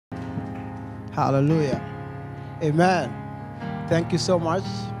Hallelujah. Amen. Thank you so much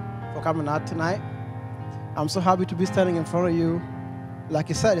for coming out tonight. I'm so happy to be standing in front of you. Like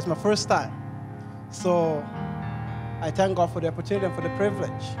you said, it's my first time. So I thank God for the opportunity and for the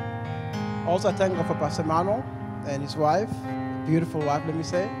privilege. Also, I thank God for Pastor Manuel and his wife, beautiful wife, let me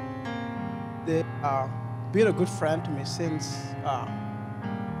say. They are been a good friend to me since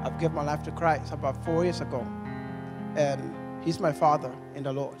I've given my life to Christ about 4 years ago. And he's my father in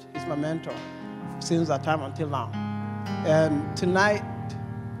the Lord. He's my mentor since that time until now. And tonight,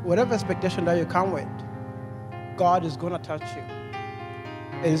 whatever expectation that you come with, God is going to touch you.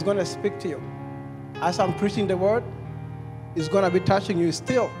 And he's going to speak to you. As I'm preaching the word, he's going to be touching you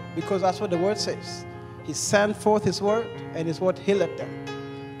still, because that's what the word says. He sent forth his word, and his word healed them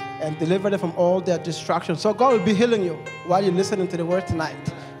and delivered them from all their distractions. So God will be healing you while you're listening to the word tonight.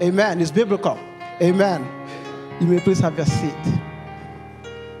 Amen. It's biblical. Amen. You may please have your seat.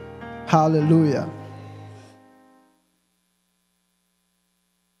 Hallelujah.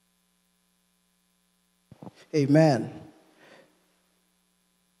 Amen.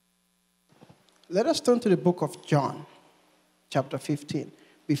 Let us turn to the book of John, chapter 15.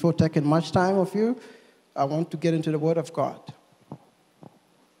 Before taking much time of you, I want to get into the word of God.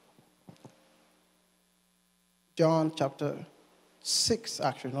 John chapter 6,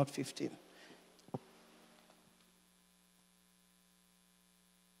 actually, not 15.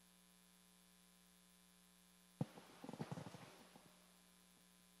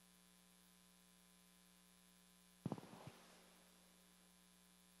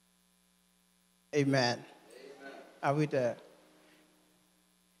 Amen. Amen. Are we there?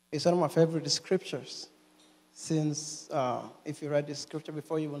 It's one of my favorite scriptures. Since, if you read this scripture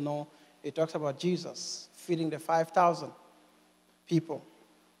before, you will know it talks about Jesus feeding the 5,000 people.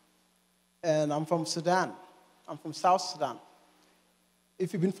 And I'm from Sudan. I'm from South Sudan.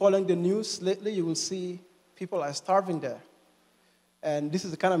 If you've been following the news lately, you will see people are starving there. And this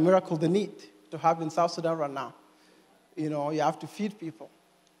is the kind of miracle they need to have in South Sudan right now. You know, you have to feed people.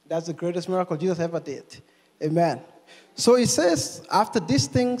 That's the greatest miracle Jesus ever did. Amen. So it says, after these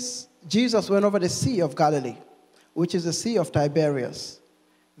things, Jesus went over the Sea of Galilee, which is the Sea of Tiberias.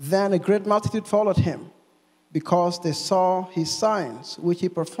 Then a great multitude followed him, because they saw his signs, which he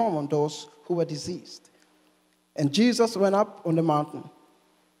performed on those who were diseased. And Jesus went up on the mountain,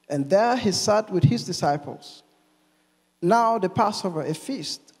 and there he sat with his disciples. Now the Passover, a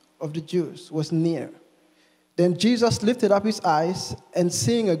feast of the Jews, was near. Then Jesus lifted up his eyes, and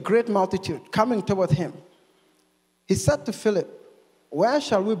seeing a great multitude coming toward him, he said to Philip, "Where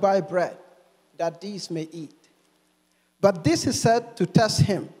shall we buy bread that these may eat?" But this he said to test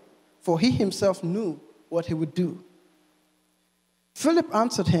him, for he himself knew what he would do. Philip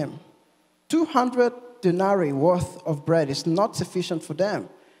answered him, 200 denarii worth of bread is not sufficient for them,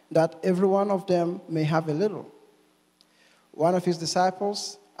 that every one of them may have a little. One of his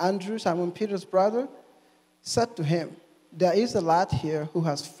disciples, Andrew, Simon Peter's brother, said to him, "There is a lad here who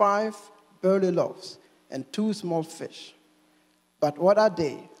has 5 barley loaves and 2 small fish. But what are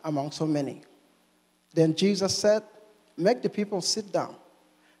they among so many?" Then Jesus said, "Make the people sit down."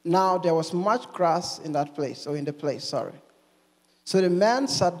 Now there was much grass in the place. So the men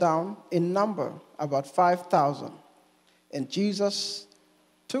sat down in number, about 5,000. And Jesus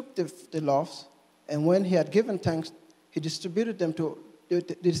took the loaves, and when he had given thanks, he distributed them to the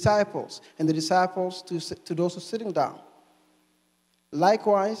disciples, and the disciples to those who were sitting down.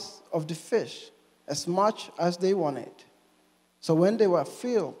 Likewise of the fish, as much as they wanted. So when they were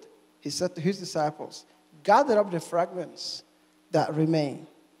filled, he said to his disciples, "Gather up the fragments that remain,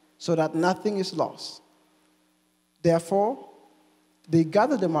 so that nothing is lost." Therefore, they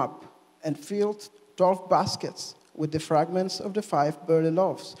gathered them up and filled 12 baskets with the fragments of the 5 barley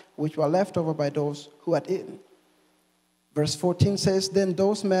loaves, which were left over by those who had eaten. Verse 14 says, Then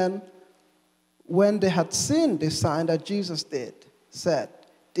those men, when they had seen the sign that Jesus did, said,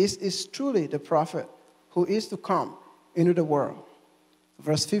 "This is truly the prophet who is to come into the world."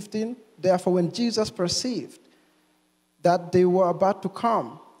 Verse 15, Therefore when Jesus perceived that they were about to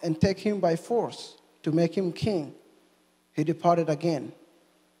come and take him by force to make him king, he departed again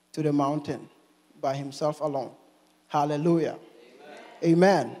to the mountain by himself alone. Hallelujah.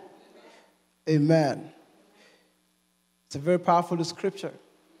 Amen. Amen. It's a very powerful scripture.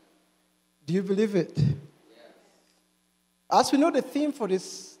 Do you believe it? Yes. As we know, the theme for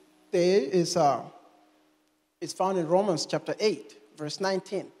this day is found in Romans chapter 8, verse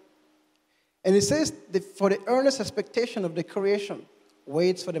 19. And it says, "For the earnest expectation of the creation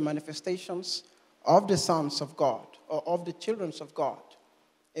waits for the manifestations of the sons of God," or of the children of God.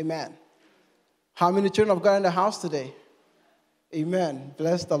 Amen. How many children of God in the house today? Amen.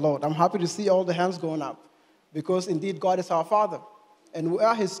 Bless the Lord. I'm happy to see all the hands going up because indeed God is our Father and we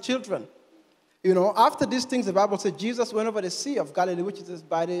are his children. You know, after these things, the Bible said Jesus went over the Sea of Galilee, which is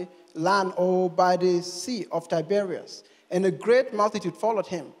by the land or by the Sea of Tiberias, and a great multitude followed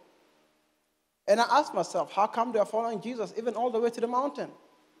him. And I asked myself, how come they are following Jesus even all the way to the mountain?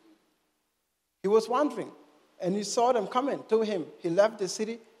 He was wondering, and he saw them coming to him. He left the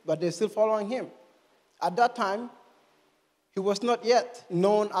city, but they're still following him. At that time, he was not yet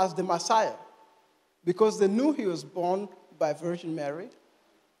known as the Messiah because they knew he was born by Virgin Mary,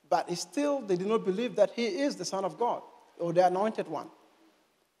 but they did not believe that he is the Son of God or the Anointed One.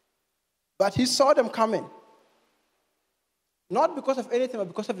 But he saw them coming, not because of anything, but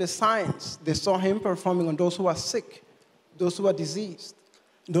because of the signs they saw him performing on those who are sick, those who are diseased,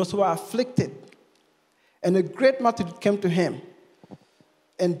 those who are afflicted. And a great multitude came to him.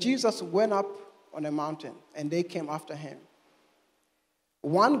 And Jesus went up on a mountain, and they came after him.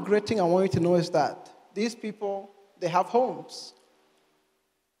 One great thing I want you to know is that these people, they have homes.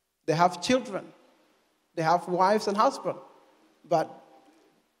 They have children. They have wives and husbands. But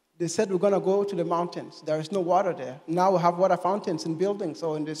they said, we're going to go to the mountains. There is no water there. Now we have water fountains in buildings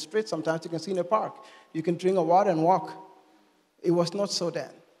or in the streets. Sometimes you can see in a park. You can drink a water and walk. It was not so then.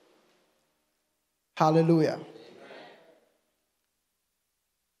 Hallelujah. Amen.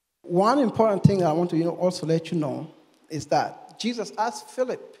 One important thing I want to also let you know is that Jesus asked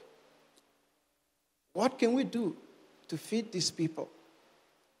Philip, what can we do to feed these people?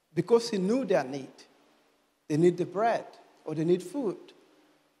 Because he knew their need. They need the bread or they need food.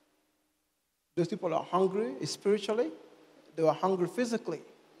 Those people are hungry spiritually. They are hungry physically.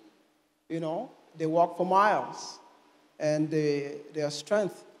 You know, they walk for miles and their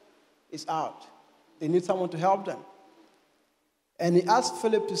strength is out. They need someone to help them. And he asked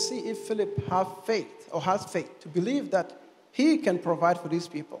Philip to see if Philip has faith to believe that he can provide for these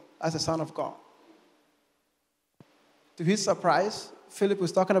people as the Son of God. To his surprise, Philip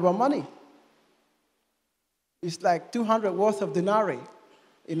was talking about money. It's like 200 worth of denarii.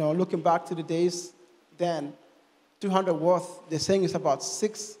 You know, looking back to the days then, 200 worth, they're saying it's about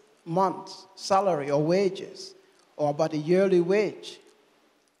 6 months' salary or wages, or about a yearly wage.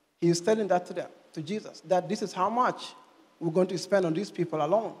 He was telling that to them, to Jesus, that this is how much we're going to spend on these people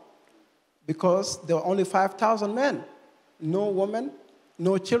alone. Because there were only 5,000 men. No women,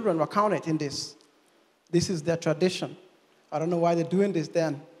 no children were counted in this. This is their tradition. I don't know why they're doing this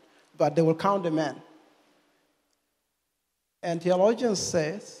then, but they will count the men. And theologians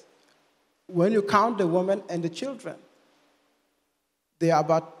say, when you count the women and the children, there are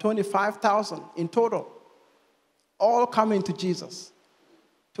about 25,000 in total, all coming to Jesus.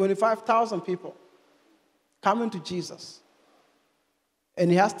 25,000 people coming to Jesus.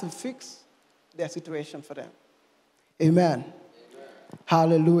 And he has to fix their situation for them. Amen. Amen.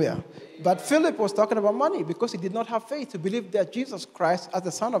 Hallelujah. Amen. But Philip was talking about money because he did not have faith to believe that Jesus Christ, as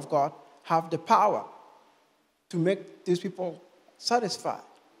the Son of God, have the power to make these people satisfied.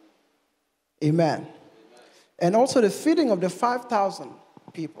 Amen. Amen. And also the feeding of the 5,000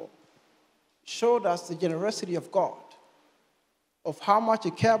 people showed us the generosity of God, of how much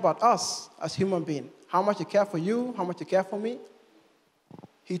he cares about us as human beings, how much he cares for you, how much he cares for me.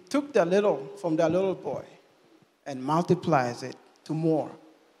 He took that little from that little boy and multiplies it to more,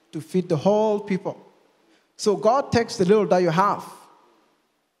 to feed the whole people. So God takes the little that you have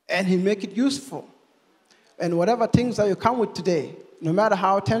and he make it useful. And whatever things that you come with today, no matter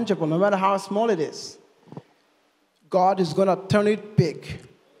how tangible, no matter how small it is, God is going to turn it big.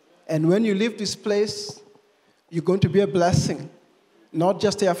 And when you leave this place, you're going to be a blessing, not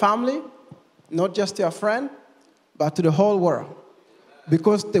just to your family, not just to your friend, but to the whole world.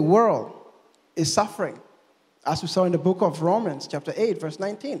 Because the world is suffering. As we saw in the book of Romans, chapter 8, verse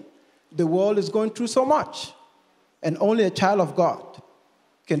 19. The world is going through so much, and only a child of God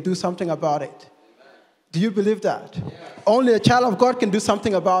can do something about it. Amen. Do you believe that? Yes. Only a child of God can do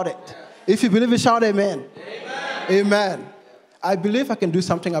something about it. Yes. If you believe it, shout amen. Amen. Amen. Yes. I believe I can do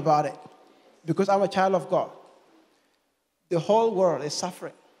something about it because I'm a child of God. The whole world is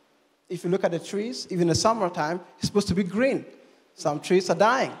suffering. If you look at the trees, even in the summertime, it's supposed to be green. Some trees are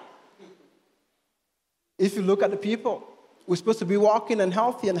dying. If you look at the people, we're supposed to be walking and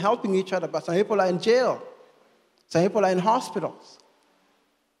healthy and helping each other, but some people are in jail. Some people are in hospitals.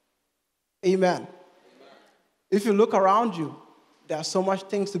 Amen. Amen. If you look around you, there are so much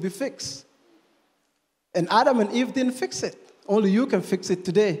things to be fixed. And Adam and Eve didn't fix it. Only you can fix it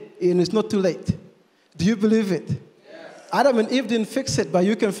today, and it's not too late. Do you believe it? Yes. Adam and Eve didn't fix it, but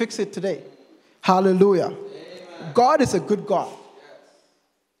you can fix it today. Hallelujah. Amen. God is a good God. Yes.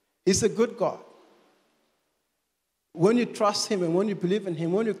 He's a good God. When you trust him and when you believe in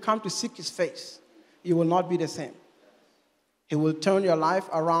him, when you come to seek his face, you will not be the same. He will turn your life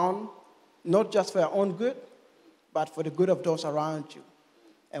around, not just for your own good, but for the good of those around you.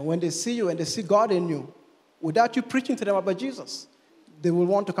 And when they see you and they see God in you, without you preaching to them about Jesus, they will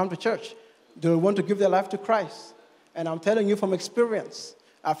want to come to church. They will want to give their life to Christ. And I'm telling you from experience,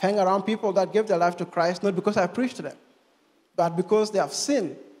 I've hung around people that give their life to Christ, not because I preach to them, but because they have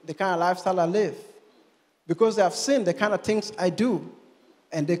seen the kind of lifestyle I live. Because they have seen the kind of things I do,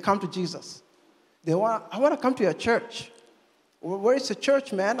 and they come to Jesus. I want to come to your church. Where is the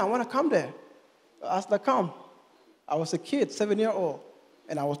church, man? I want to come there. As they come, I was a kid, 7-year-old,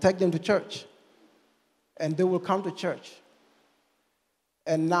 and I will take them to church. And they will come to church.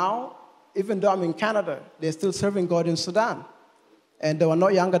 And now, even though I'm in Canada, they're still serving God in Sudan. And they were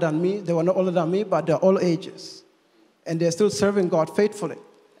not younger than me, they were not older than me, but they're all ages. And they're still serving God faithfully.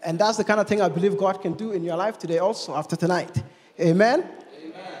 And that's the kind of thing I believe God can do in your life today also, after tonight. Amen?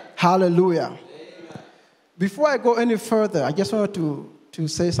 Amen. Hallelujah. Amen. Before I go any further, I just wanted to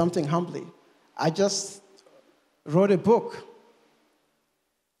say something humbly. I just wrote a book.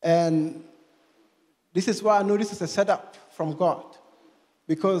 And this is why I know this is a setup from God.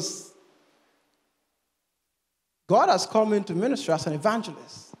 Because God has called me into ministry as an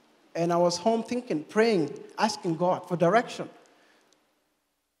evangelist. And I was home thinking, praying, asking God for direction.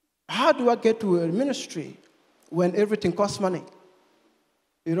 How do I get to a ministry when everything costs money?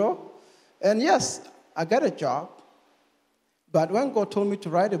 You know? And yes, I got a job. But when God told me to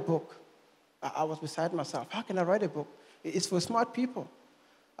write a book, I was beside myself. How can I write a book? It's for smart people.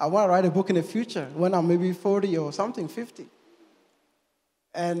 I want to write a book in the future when I'm maybe 40 or something, 50.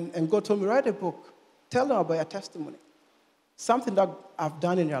 And God told me, write a book. Tell them about your testimony. Something that I've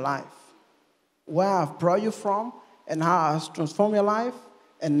done in your life. Where I've brought you from and how I've transformed your life.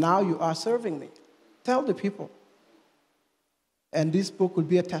 And now you are serving me. Tell the people. And this book will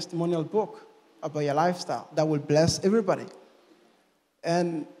be a testimonial book about your lifestyle that will bless everybody.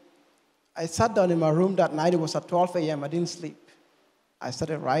 And I sat down in my room that night. It was at 12 a.m. I didn't sleep. I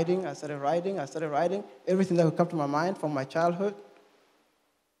started writing. Everything that would come to my mind from my childhood.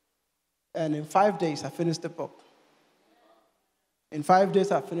 And in 5 days, I finished the book. In 5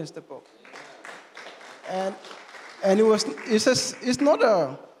 days, I finished the book. And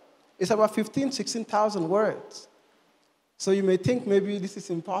it's about 15,000, 16,000 words. So you may think maybe this is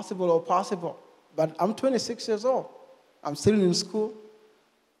impossible or possible. But I'm 26 years old. I'm still in school.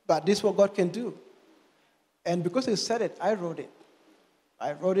 But this is what God can do. And because He said it, I wrote it.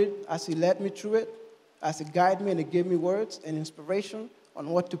 I wrote it as He led me through it, as He guided me and He gave me words and inspiration on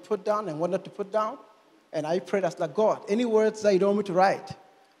what to put down and what not to put down. And I prayed as like, God, any words that you don't want me to write,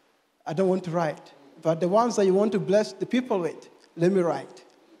 I don't want to write. But the ones that you want to bless the people with, let me write.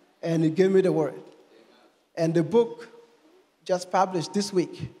 And He gave me the word. And the book just published this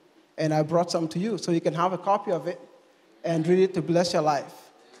week. And I brought some to you so you can have a copy of it and read it to bless your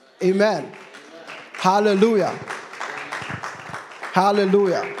life. Amen. Amen. Hallelujah. Amen.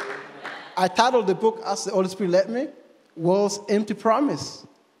 Hallelujah. I titled the book, as the Holy Spirit led me, World's Empty Promise.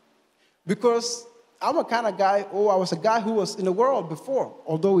 Because I'm a kind of guy, I was a guy who was in the world before,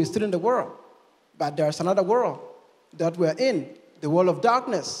 although we're still in the world. But there's another world that we're in, the world of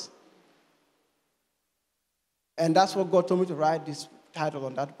darkness. And that's what God told me to write this title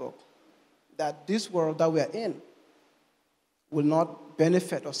on that book. That this world that we're in will not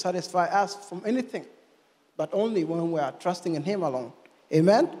benefit or satisfy us from anything, but only when we are trusting in Him alone.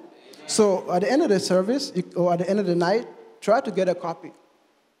 Amen? Amen. So at the end of the service, or at the end of the night, try to get a copy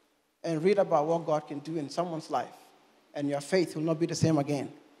and read about what God can do in someone's life. And your faith will not be the same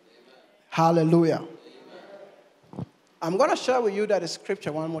again. Amen. Hallelujah. Amen. I'm going to share with you that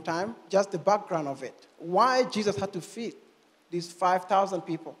scripture one more time, just the background of it. Why Jesus had to feed these 5,000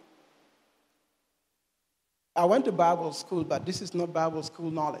 people. I went to Bible school, but this is not Bible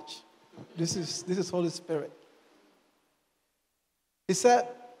school knowledge. This is Holy Spirit. He said,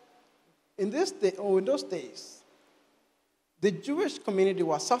 in those days, the Jewish community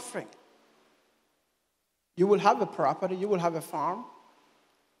was suffering. You will have a property, you will have a farm.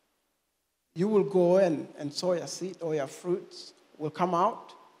 You will go and sow your seed or your fruits will come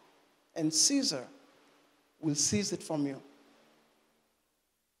out, and Caesar will seize it from you.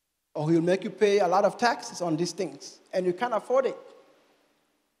 Or he'll make you pay a lot of taxes on these things, and you can't afford it.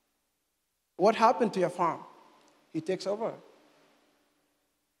 What happened to your farm? He takes over.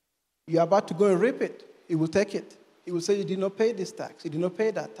 You're about to go and reap it. He will take it. He will say, you did not pay this tax. You did not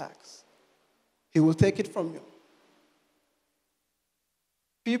pay that tax. He will take it from you.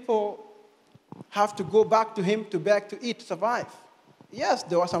 People have to go back to him to beg to eat, to survive. Yes,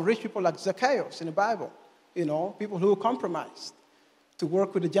 there were some rich people like Zacchaeus in the Bible. people who compromised to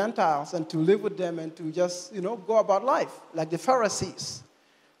work with the Gentiles and to live with them and to just, go about life, like the Pharisees.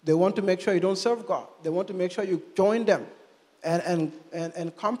 They want to make sure you don't serve God. They want to make sure you join them and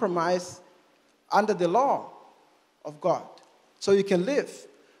compromise under the law of God so you can live.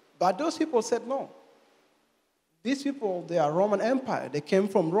 But those people said no. These people, they are Roman Empire. They came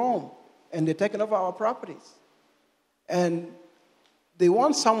from Rome, and they're taking over our properties. And they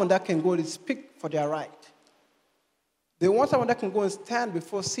want someone that can go and speak for their right. They want someone that can go and stand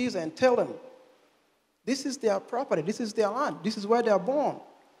before Caesar and tell them, this is their property, this is their land, this is where they are born.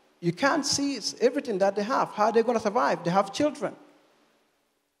 You can't seize everything that they have. How are they going to survive? They have children.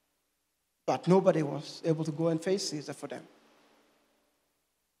 But nobody was able to go and face Caesar for them.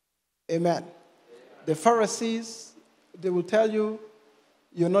 Amen. The Pharisees, they will tell you,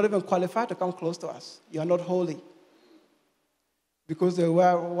 you're not even qualified to come close to us. You're not holy. Because they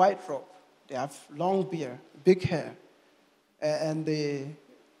wear a white robe. They have long beard, big hair. And they're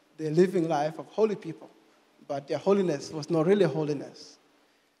living life of holy people. But their holiness was not really holiness.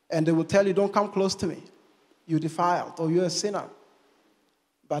 And they will tell you, don't come close to me. You defiled, or you're a sinner.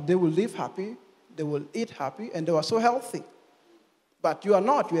 But they will live happy, they will eat happy, and they were so healthy. But you are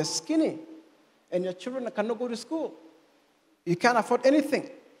not, you are skinny. And your children cannot go to school. You can't afford anything.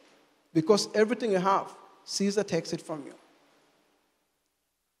 Because everything you have, Caesar takes it from you.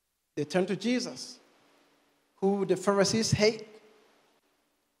 They turn to Jesus, who the Pharisees hate.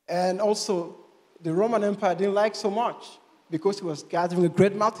 And also, the Roman Empire didn't like so much because he was gathering a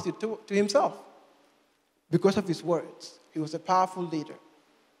great multitude to himself. Because of his words. He was a powerful leader.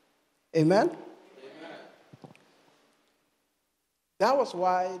 Amen? Amen? That was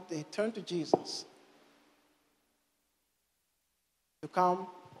why they turned to Jesus. To come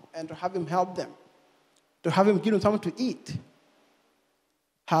and to have him help them. To have him give them something to eat.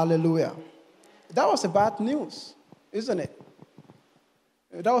 Hallelujah. That was a bad news, isn't it?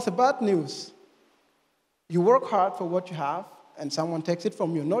 That was a bad news. You work hard for what you have, and someone takes it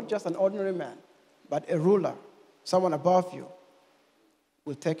from you. Not just an ordinary man, but a ruler, someone above you,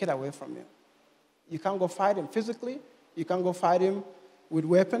 will take it away from you. You can't go fight him physically. You can't go fight him with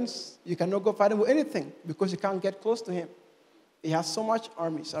weapons. You cannot go fight him with anything because you can't get close to him. He has so much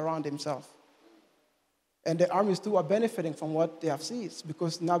armies around himself. And the armies too are benefiting from what they have seized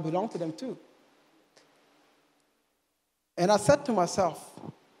because now belong to them too. And I said to myself,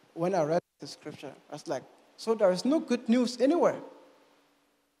 when I read the scripture, I was like, so there is no good news anywhere.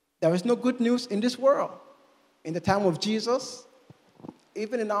 There is no good news in this world. In the time of Jesus,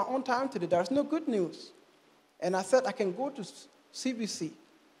 even in our own time today, there is no good news. And I said, I can go to CBC.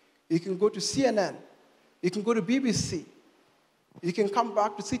 You can go to CNN. You can go to BBC. You can come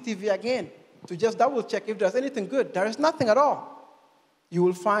back to CTV again to just double check if there's anything good. There is nothing at all. You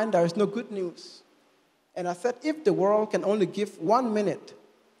will find there is no good news. And I said, if the world can only give 1 minute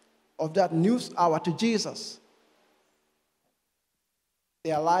of that news hour to Jesus,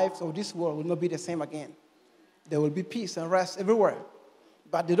 their lives of this world will not be the same again. There will be peace and rest everywhere.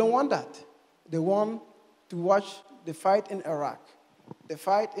 But they don't want that. They want to watch the fight in Iraq, the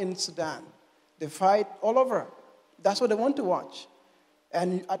fight in Sudan, the fight all over. That's what they want to watch.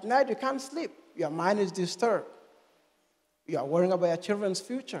 And at night you can't sleep. Your mind is disturbed. You are worrying about your children's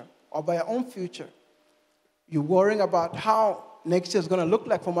future or about your own future. You're worrying about how next year is going to look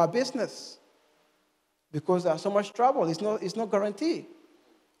like for my business because there's so much trouble. It's no guarantee.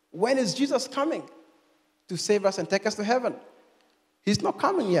 When is Jesus coming to save us and take us to heaven? He's not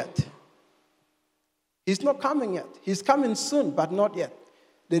coming yet. He's not coming yet. He's coming soon, but not yet.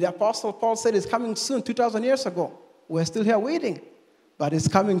 The Apostle Paul said he's coming soon 2,000 years ago. We're still here waiting, but it's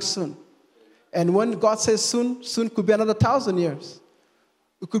coming soon. And when God says soon, soon could be another 1,000 years.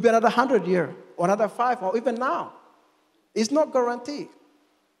 It could be another 100 years, or another 5, or even now. It's not guaranteed.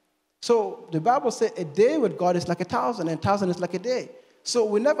 So the Bible says a day with God is like 1,000, and 1,000 is like a day. So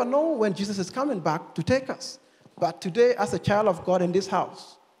we never know when Jesus is coming back to take us. But today, as a child of God in this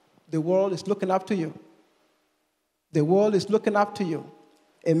house, the world is looking up to you. The world is looking up to you.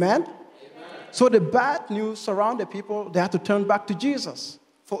 Amen? Amen? So the bad news surround the people. They have to turn back to Jesus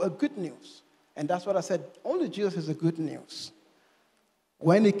for a good news. And that's what I said. Only Jesus is the good news.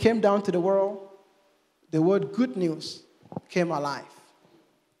 When he came down to the world, the word good news came alive.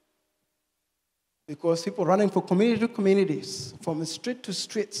 Because people running from community to communities, from street to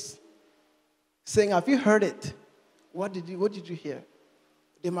streets, saying, have you heard it? What did you hear?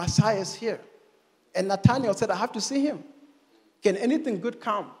 The Messiah is here. And Nathanael said, I have to see him. Can anything good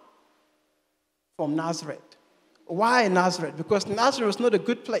come from Nazareth? Why Nazareth? Because Nazareth was not a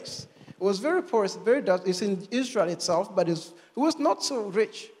good place. It was very poor, it's in Israel itself, but it was not so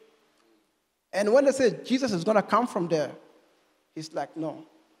rich. And when they say Jesus is going to come from there, he's like, no,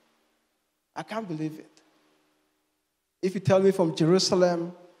 I can't believe it. If you tell me from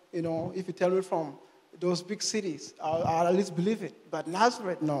Jerusalem, if you tell me from those big cities, I'll at least believe it. But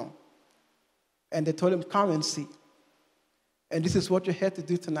Nazareth, no. And they told him, come and see. And this is what you're here to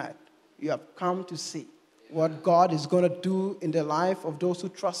do tonight. You have come to see what God is going to do in the life of those who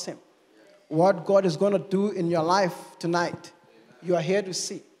trust him. What God is going to do in your life tonight. You are here to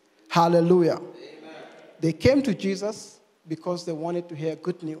see. Hallelujah. Amen. They came to Jesus because they wanted to hear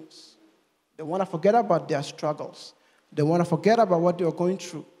good news. They want to forget about their struggles. They want to forget about what they are going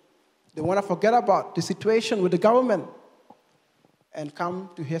through. They want to forget about the situation with the government and come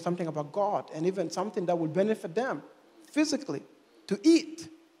to hear something about God and even something that will benefit them physically, to eat.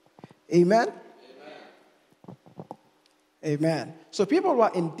 Amen? Amen. Amen. So people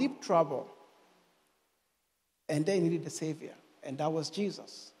were in deep trouble and they needed a Savior, and that was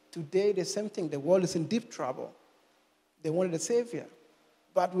Jesus. Today, the same thing. The world is in deep trouble. They wanted a Savior.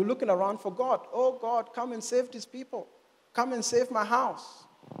 But we're looking around for God. Oh, God, come and save these people. Come and save my house.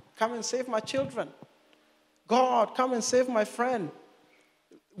 Come and save my children. God, come and save my friend.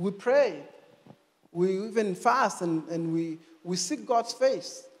 We pray. We even fast and we seek God's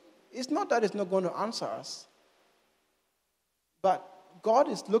face. It's not that it's not going to answer us. But God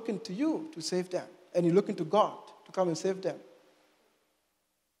is looking to you to save them. And you're looking to God to come and save them.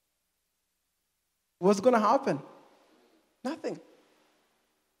 What's going to happen? Nothing.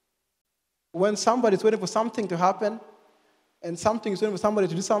 When somebody's waiting for something to happen, and something is waiting for somebody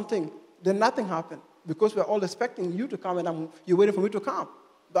to do something, then nothing happened. Because we're all expecting you to come, and you're waiting for me to come.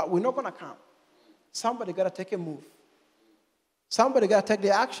 But we're not going to come. Somebody got to take a move. Somebody got to take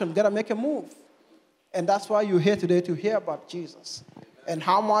the action, got to make a move. And that's why you're here today, to hear about Jesus. And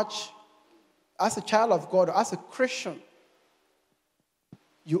how much, as a child of God, as a Christian,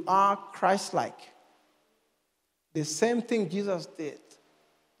 you are Christ-like. The same thing Jesus did,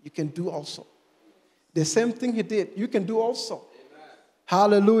 you can do also. The same thing he did, you can do also. Amen.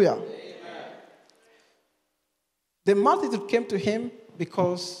 Hallelujah. Amen. The multitude came to him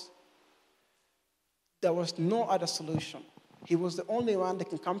because there was no other solution. He was the only one they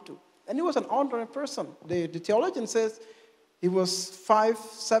can come to. And he was an ordinary person. The theologian says he was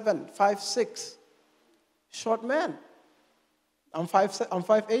 5'7", 5'6", short man. I'm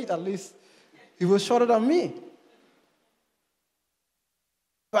 5'8" at least. He was shorter than me.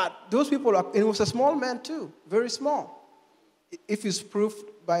 But those people, it was a small man too, very small. If it's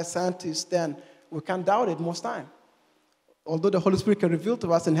proved by scientists, then we can't doubt it most time. Although the Holy Spirit can reveal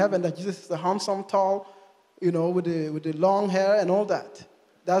to us in heaven that Jesus is a handsome, tall, with the long hair and all that.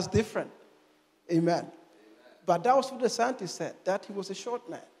 That's different. Amen. But that was what the scientists said, that he was a short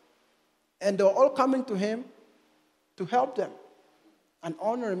man. And they were all coming to him to help them. An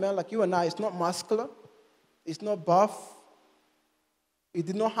ordinary man like you and I is not muscular. It's not buff. He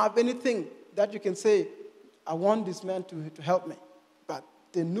did not have anything that you can say, I want this man to help me. But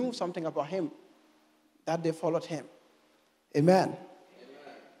they knew something about him, that they followed him. Amen. Amen.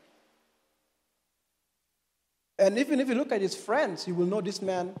 And even if you look at his friends, you will know this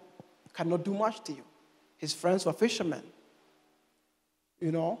man cannot do much to you. His friends were fishermen.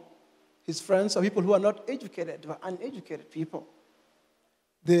 His friends are people who are not educated, they are uneducated people.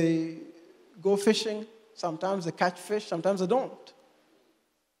 They go fishing, sometimes they catch fish, sometimes they don't.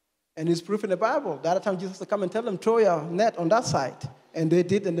 And it's proof in the Bible. The other time Jesus would come and tell them, throw your net on that side. And they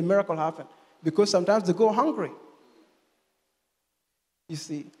did, and the miracle happened. Because sometimes they go hungry. You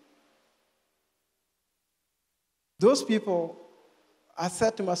see, those people, I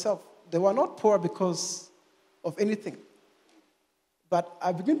said to myself, they were not poor because of anything. But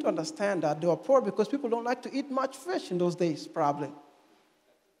I begin to understand that they were poor because people don't like to eat much fish in those days, probably.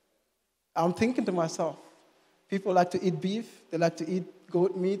 I'm thinking to myself, people like to eat beef, they like to eat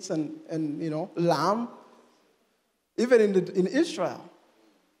goat meats and lamb. Even in Israel.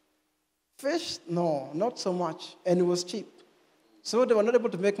 Fish, no, not so much. And it was cheap. So they were not able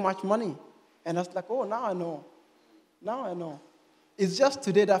to make much money. And I was like, oh, now I know. Now I know. It's just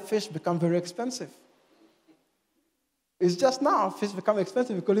today that fish become very expensive. It's just now fish become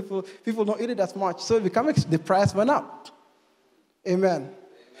expensive because people don't eat it as much. So the price went up. Amen. Amen.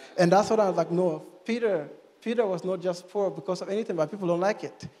 And that's what I was like, no, Peter was not just poor because of anything, but people don't like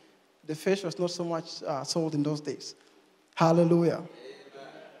it. The fish was not so much sold in those days. Hallelujah. Amen.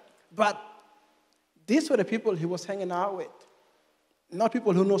 But these were the people he was hanging out with. Not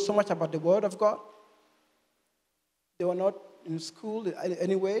people who know so much about the Word of God. They were not in school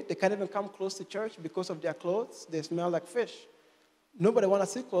anyway. They can't even come close to church because of their clothes. They smell like fish. Nobody want to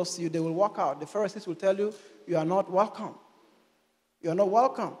sit close to you. They will walk out. The Pharisees will tell you, you are not welcome. You are not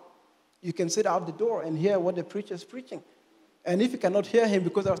welcome. You can sit out the door and hear what the preacher is preaching. And if you cannot hear him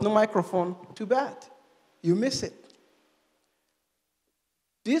because there's no microphone, too bad. You miss it.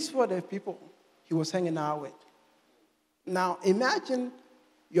 These were the people he was hanging out with. Now, imagine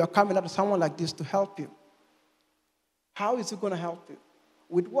you are coming up to someone like this to help you. How is he going to help you?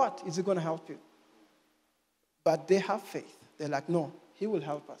 With what is he going to help you? But they have faith. They're like, no, he will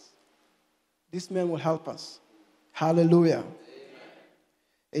help us. This man will help us. Hallelujah.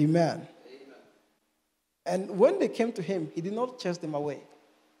 Amen. Amen. And when they came to him, he did not chase them away.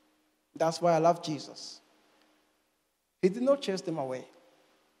 That's why I love Jesus. He did not chase them away.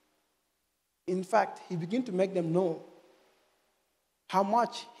 In fact, he began to make them know how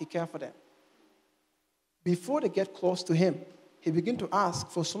much he cared for them. Before they get close to him, he began to ask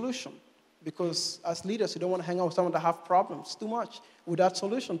for solution. Because as leaders, you don't want to hang out with someone that have problems too much, without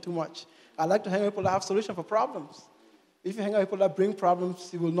solution too much. I like to hang out with people that have solution for problems. If you hang out with people that bring problems,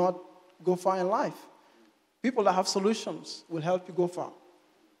 you will not go far in life. People that have solutions will help you go far.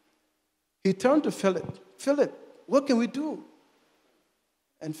 He turned to Philip. Philip, what can we do?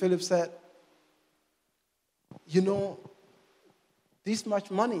 And Philip said, you know, this much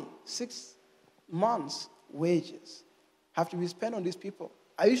money, 6 months' wages, have to be spent on these people.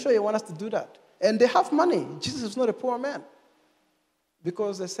 Are you sure you want us to do that? And they have money. Jesus is not a poor man.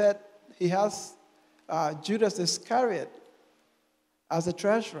 Because they said he has Judas Iscariot as a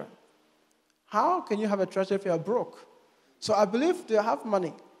treasurer. How can you have a treasurer if you are broke? So I believe they have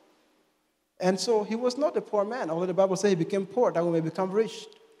money. And so he was not a poor man, although the Bible says he became poor, that we may become rich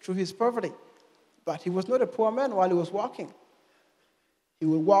through his poverty. But he was not a poor man while he was walking. He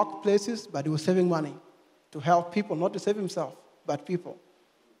would walk places, but he was saving money to help people, not to save himself, but people.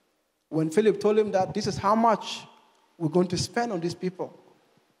 When Philip told him that this is how much we're going to spend on these people,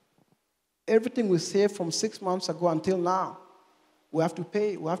 everything we saved from 6 months ago until now, we have to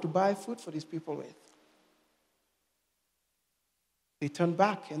pay, we have to buy food for these people with. He turned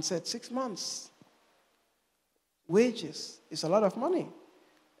back and said, 6 months wages is a lot of money.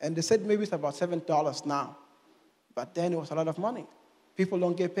 And they said maybe it's about $7 now. But then it was a lot of money. People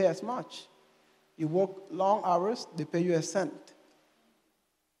don't get paid as much. You work long hours, they pay you a cent.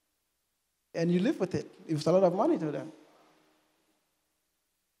 And you live with it. It was a lot of money to them.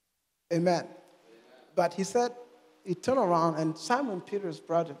 Amen. But he said, he turned around, and Simon Peter's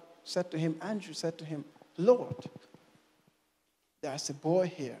brother said to him, Andrew said to him, Lord, there's a boy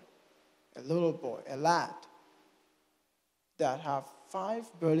here, a little boy, a lad, that have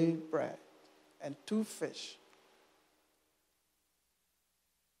 5 barley bread and 2 fish.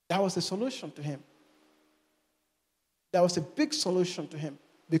 That was the solution to him. That was a big solution to him.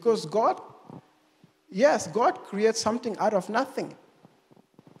 Because God, yes, God creates something out of nothing.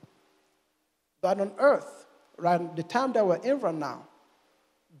 But on earth, right, the time that we're in right now,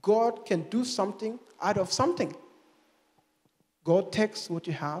 God can do something out of something. God takes what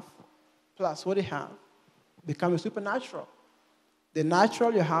you have, plus what you have, become a supernatural. The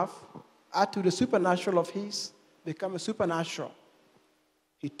natural you have, add to the supernatural of his, become a supernatural.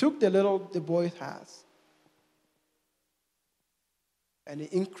 He took the little the boy has, and he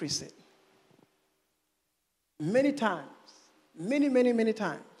increased it. Many times, many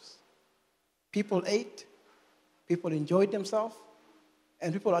times, people ate, people enjoyed themselves,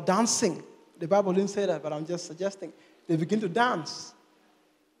 and people are dancing. The Bible didn't say that, but I'm just suggesting. They begin to dance.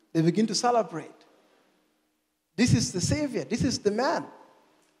 They begin to celebrate. This is the Savior. This is the man.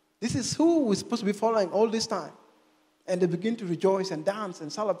 This is who we're supposed to be following all this time. And they begin to rejoice and dance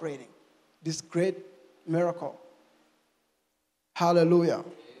and celebrating this great miracle. Hallelujah. Amen.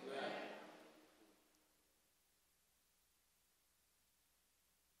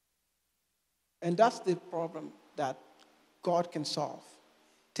 And that's the problem that God can solve.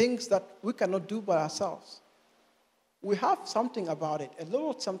 Things that we cannot do by ourselves. We have something about it, a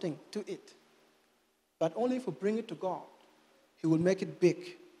little something to it. But only if we bring it to God, he will make it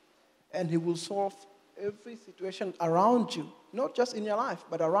big. And he will solve every situation around you, not just in your life,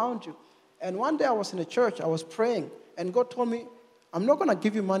 but around you. And one day I was in a church, I was praying, and God told me, I'm not going to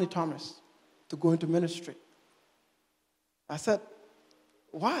give you money, Thomas, to go into ministry. I said,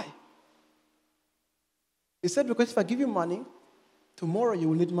 why? He said, because if I give you money, tomorrow you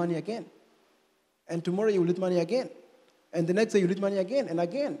will need money again. And tomorrow you will need money again. And the next day you need money again and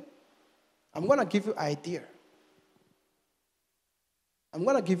again. I'm going to give you an idea. I'm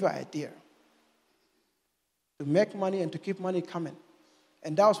going to give you an idea to make money and to keep money coming.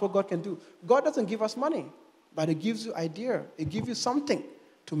 And that's what God can do. God doesn't give us money, but he gives you an idea. He gives you something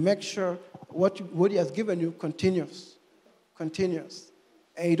to make sure what he has given you continues.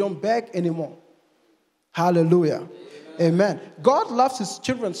 And you don't beg anymore. Hallelujah. Amen. God loves his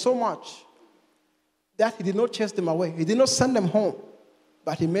children so much that he did not chase them away. He did not send them home,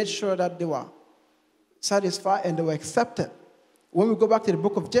 but he made sure that they were satisfied and they were accepted. When we go back to the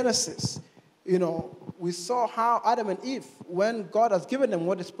book of Genesis, we saw how Adam and Eve, when God has given them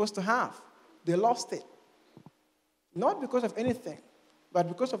what they're supposed to have, they lost it. Not because of anything, but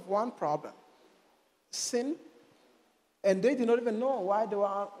because of one problem, sin. And they did not even know why they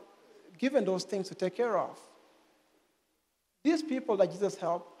were given those things to take care of. These people that Jesus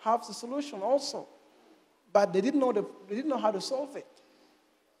helped have the solution also, but they didn't know how to solve it.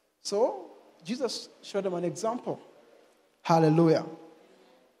 So Jesus showed them an example. Hallelujah.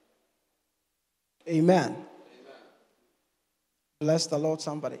 Amen. Bless the Lord,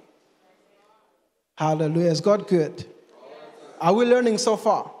 somebody. Hallelujah. Is God good? Are we learning so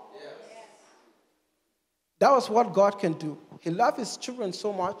far? That was what God can do. He loved his children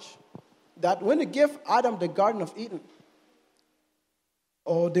so much that when he gave Adam the Garden of Eden,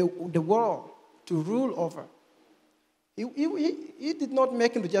 or the world to rule over, he did not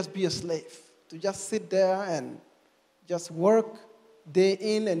make him to just be a slave, to just sit there and just work day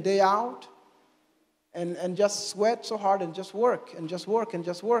in and day out, and just sweat so hard and just work and just work and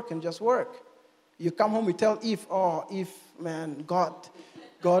just work and just work. You come home, you tell Eve, oh, Eve, man, God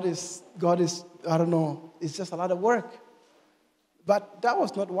is, I don't know, it's just a lot of work. But that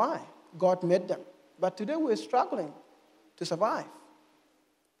was not why God made them. But today we're struggling to survive.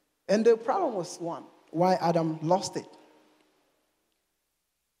 And the problem was one, why Adam lost it.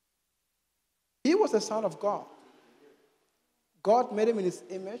 He was the son of God. God made him in his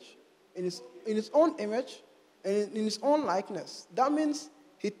image, in his own image, and in his own likeness. That means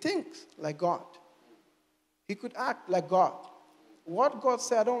he thinks like God. He could act like God. What God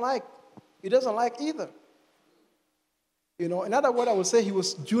said, I don't like, he doesn't like either. In other words, I would say he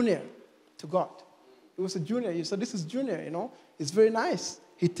was junior to God. He was a junior. You said, this is junior, It's very nice.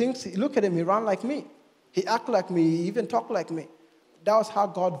 He thinks, look at him, he ran like me. He act like me, he even talk like me. That was how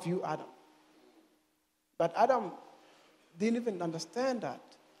God viewed Adam. But Adam didn't even understand that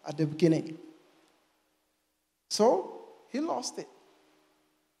at the beginning. So he lost it.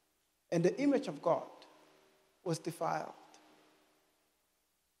 And the image of God was defiled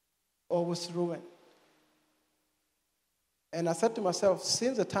or was ruined. And I said to myself,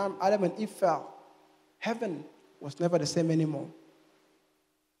 since the time Adam and Eve fell, heaven was never the same anymore.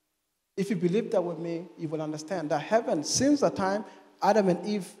 If you believe that with me, you will understand that heaven, since the time Adam and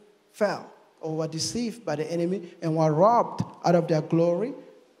Eve fell or were deceived by the enemy and were robbed out of their glory,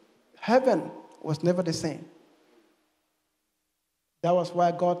 heaven was never the same. That was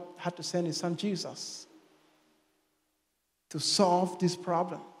why God had to send his son Jesus to solve this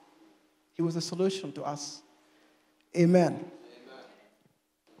problem. He was the solution to us. Amen.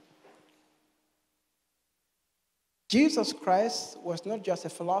 Jesus Christ was not just a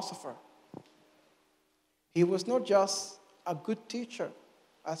philosopher. He was not just a good teacher,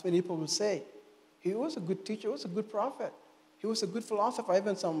 as many people would say. He was a good teacher, he was a good prophet. He was a good philosopher.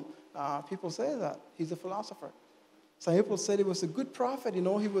 Even some people say that. He's a philosopher. Some people said he was a good prophet. He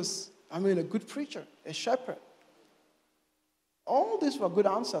was, a good preacher, a shepherd. All these were good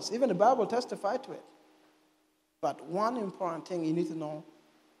answers. Even the Bible testified to it. But one important thing you need to know,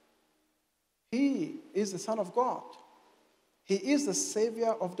 he is the Son of God. He is the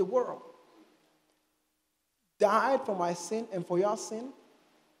Savior of the world. Died for my sin and for your sin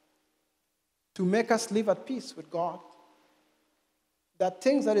to make us live at peace with God. That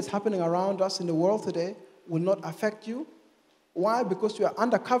things that is happening around us in the world today will not affect you. Why? Because you are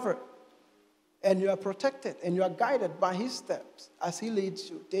undercover and you are protected and you are guided by his steps as he leads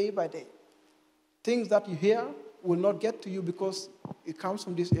you day by day. Things that you hear will not get to you because it comes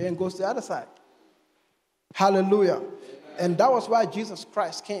from this area and goes to the other side. Hallelujah. Amen. And that was why Jesus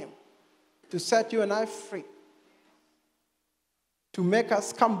Christ came, to set you and I free, to make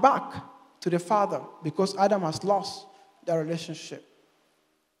us come back to the Father, because Adam has lost the relationship.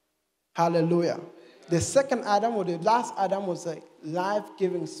 Hallelujah. Amen. The second Adam, or the last Adam, was a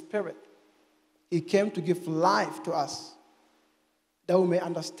life-giving spirit. He came to give life to us, that we may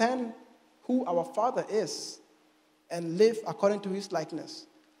understand who our Father is and live according to his likeness.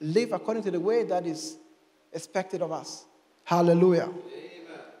 Live according to the way that is expected of us. Hallelujah. Amen.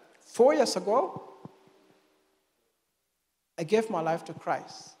 4 years ago, I gave my life to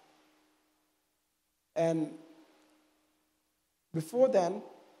Christ. And before then,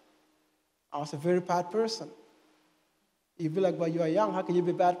 I was a very bad person. You'd be like, well, you are young, how can you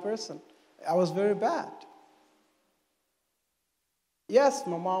be a bad person? I was very bad. Yes,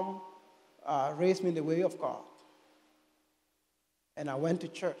 my mom raised me in the way of God. And I went to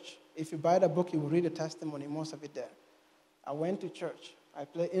church. If you buy the book, you will read the testimony, most of it there. I went to church. I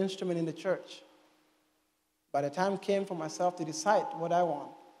played instrument in the church. By the time came for myself to decide what I want,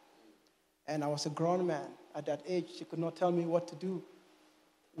 and I was a grown man at that age, she could not tell me what to do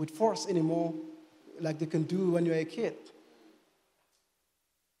with force anymore, like they can do when you're a kid.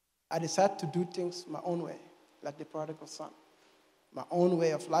 I decided to do things my own way, like the prodigal son. My own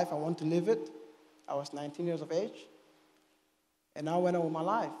way of life, I want to live it. I was 19 years of age, and I went on with my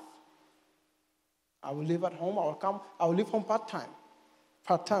life. I will live at home, I will live home part-time.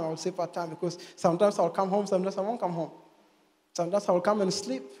 Part-time, I will say part-time, because sometimes I'll come home, sometimes I won't come home. Sometimes I will come and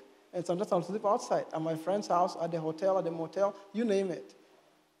sleep, and sometimes I'll sleep outside, at my friend's house, at the hotel, at the motel, you name it.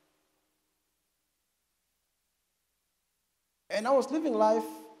 And I was living life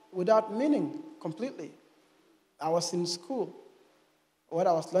without meaning completely. I was in school. What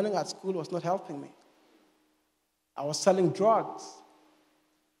I was learning at school was not helping me. I was selling drugs.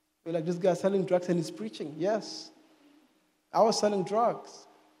 You're like, this guy selling drugs and he's preaching. Yes. I was selling drugs.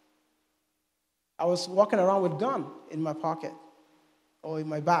 I was walking around with a gun in my pocket or in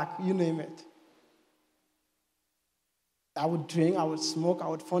my back, you name it. I would drink, I would smoke, I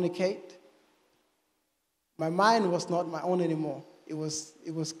would fornicate. My mind was not my own anymore. It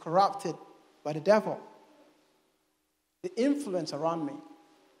was corrupted by the devil. The influence around me.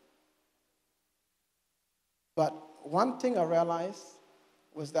 But one thing I realized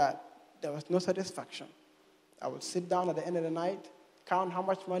was that there was no satisfaction. I would sit down at the end of the night, count how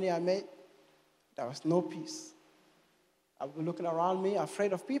much money I made. There was no peace. I would be looking around me,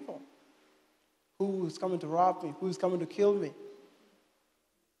 afraid of people. Who is coming to rob me? Who is coming to kill me?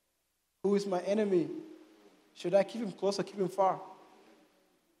 Who is my enemy? Should I keep him close or keep him far?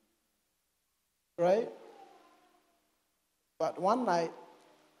 Right? But one night,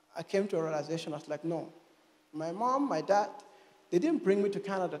 I came to a realization. I was like, no. My mom, my dad, they didn't bring me to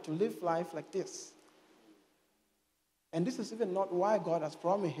Canada to live life like this. And this is even not why God has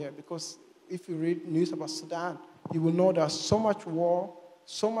brought me here, because if you read news about Sudan, you will know there's so much war,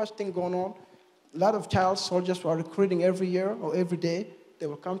 so much thing going on. A lot of child soldiers were recruiting every year or every day. They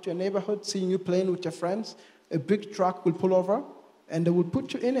will come to your neighborhood, seeing you playing with your friends. A big truck will pull over, and they will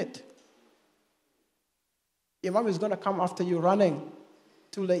put you in it. Your mom is going to come after you running.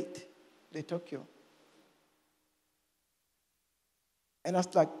 Too late. They took you. And I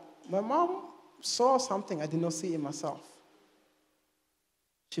was like, my mom saw something I did not see in myself.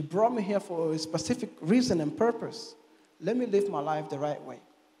 She brought me here for a specific reason and purpose. Let me live my life the right way.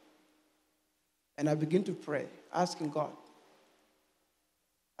 And I begin to pray, asking God,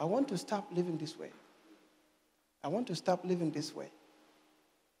 I want to stop living this way. I want to stop living this way.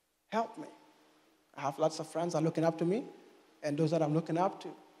 Help me. I have lots of friends that are looking up to me, and those that I'm looking up to,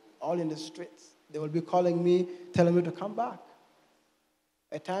 all in the streets. They will be calling me, telling me to come back.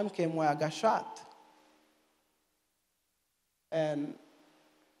 A time came where I got shot. And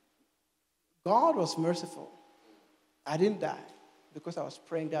God was merciful. I didn't die because I was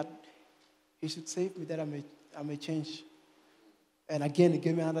praying that He should save me, that I may change. And again, He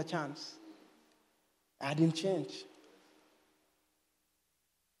gave me another chance. I didn't change.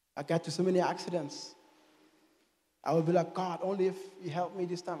 I got to so many accidents. I would be like, God, only if you help me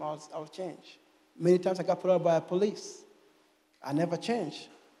this time, I'll change. Many times I got put out by a police. I never changed.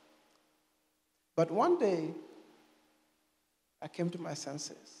 But one day, I came to my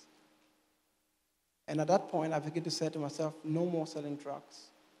senses. And at that point, I began to say to myself, no more selling drugs.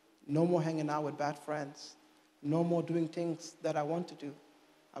 No more hanging out with bad friends. No more doing things that I want to do.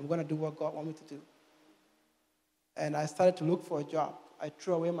 I'm going to do what God wants me to do. And I started to look for a job. I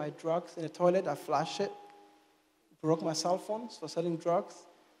threw away my drugs in the toilet. I flashed it. Broke my cell phones for selling drugs.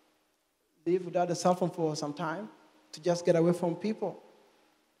 Lived without a cell phone for some time to just get away from people.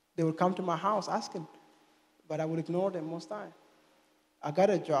 They would come to my house asking, but I would ignore them most time. I got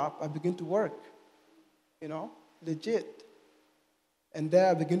a job. I began to work, legit. And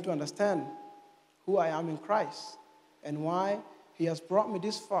there I begin to understand who I am in Christ and why He has brought me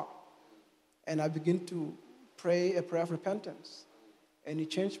this far. And I begin to pray a prayer of repentance. And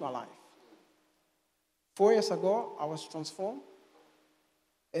it changed my life. 4 years ago, I was transformed.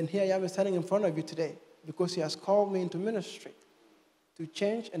 And here I am standing in front of you today because He has called me into ministry to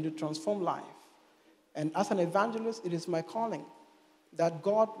change and to transform life. And as an evangelist, it is my calling that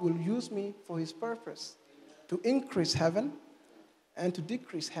God will use me for His purpose to increase heaven and to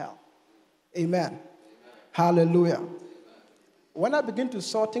decrease hell. Amen. Amen. Hallelujah. Amen. When I begin to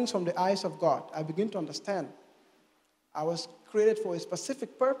saw things from the eyes of God, I begin to understand I was created for a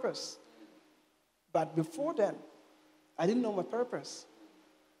specific purpose. But before then, I didn't know my purpose.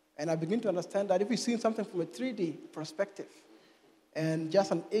 And I begin to understand that if you're seeing something from a 3D perspective and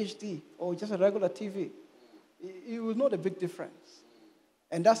just an HD or just a regular TV, you will know the big difference.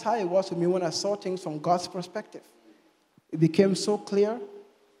 And that's how it was with me when I saw things from God's perspective. It became so clear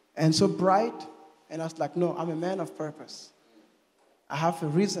and so bright, and I was like, no, I'm a man of purpose. I have a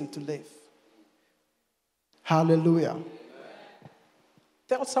reason to live. Hallelujah.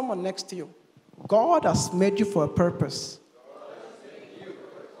 Tell someone next to you, God has made you for a purpose.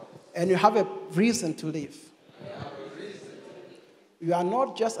 And you have a reason to live. You are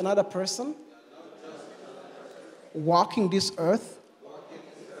not just another person walking this earth,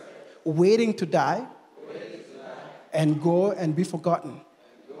 waiting to die, and go and be forgotten.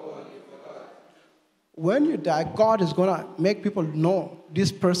 When you die, God is going to make people know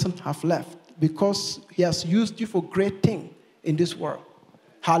this person has left because he has used you for great things in this world.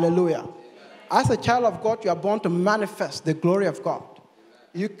 Hallelujah. As a child of God, you are born to manifest the glory of God.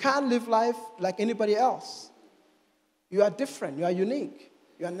 You can't live life like anybody else. You are different. You are unique.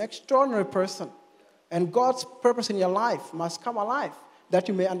 You are an extraordinary person. And God's purpose in your life must come alive that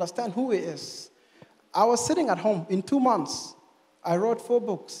you may understand who he is. I was sitting at home. In 2 months, I wrote 4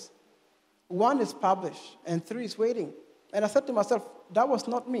 books. 1 is published, and 3 is waiting. And I said to myself, that was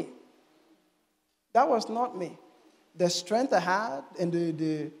not me. That was not me. The strength I had and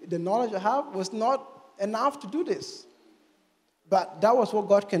the knowledge I have was not enough to do this. But that was what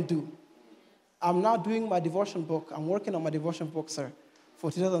God can do. I'm now doing my devotion book. I'm working on my devotion book, sir,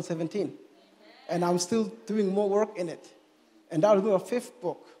 for 2017. And I'm still doing more work in it. And that will be my 5th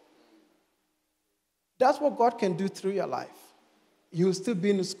book. That's what God can do through your life. You'll still be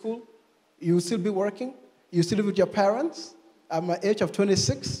in school. You'll still be working. You'll still live with your parents at my age of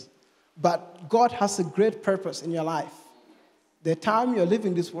 26. But God has a great purpose in your life. The time you're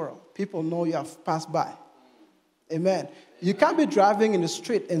living this world, people know you have passed by. Amen. You can't be driving in the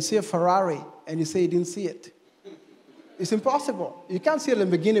street and see a Ferrari and you say you didn't see it. It's impossible. You can't see a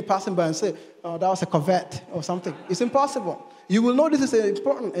Lamborghini passing by and say, oh, that was a Corvette or something. It's impossible. You will know this is an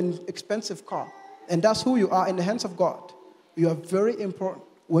important and expensive car. And that's who you are in the hands of God. You are very important.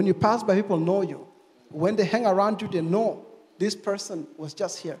 When you pass by, people know you. When they hang around you, they know this person was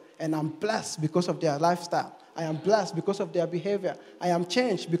just here. And I'm blessed because of their lifestyle. I am blessed because of their behavior. I am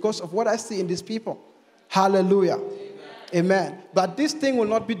changed because of what I see in these people. Hallelujah. Amen. But this thing will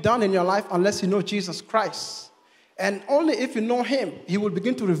not be done in your life unless you know Jesus Christ. And only if you know him, he will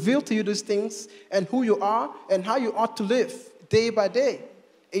begin to reveal to you these things and who you are and how you ought to live day by day.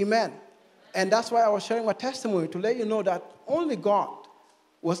 Amen. And that's why I was sharing my testimony, to let you know that only God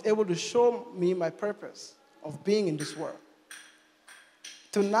was able to show me my purpose of being in this world.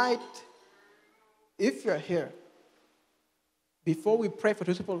 Tonight, if you're here, before we pray for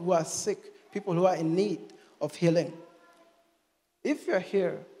those people who are sick, people who are in need of healing, if you're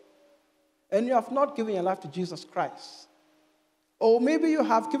here and you have not given your life to Jesus Christ, or maybe you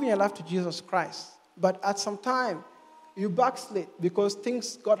have given your life to Jesus Christ, but at some time you backslid because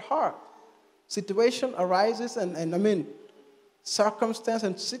things got hard. Situation arises and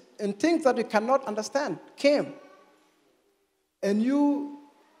circumstance and things that you cannot understand came. And you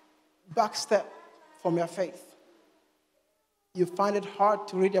backstep from your faith. You find it hard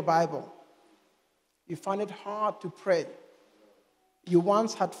to read your Bible. You find it hard to pray. You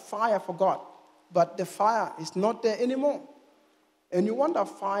once had fire for God, but the fire is not there anymore. And you want that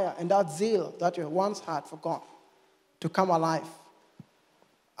fire and that zeal that you once had for God to come alive.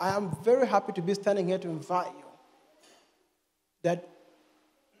 I am very happy to be standing here to invite you that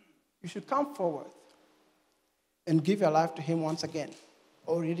you should come forward and give your life to him once again,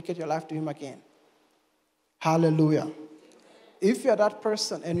 or dedicate your life to him again. Hallelujah. If you're that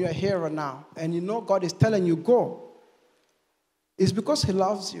person and you're here right now and you know God is telling you go, it's because he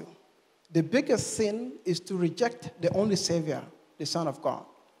loves you. The biggest sin is to reject the only Savior, the Son of God.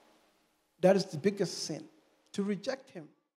 That is the biggest sin, to reject him.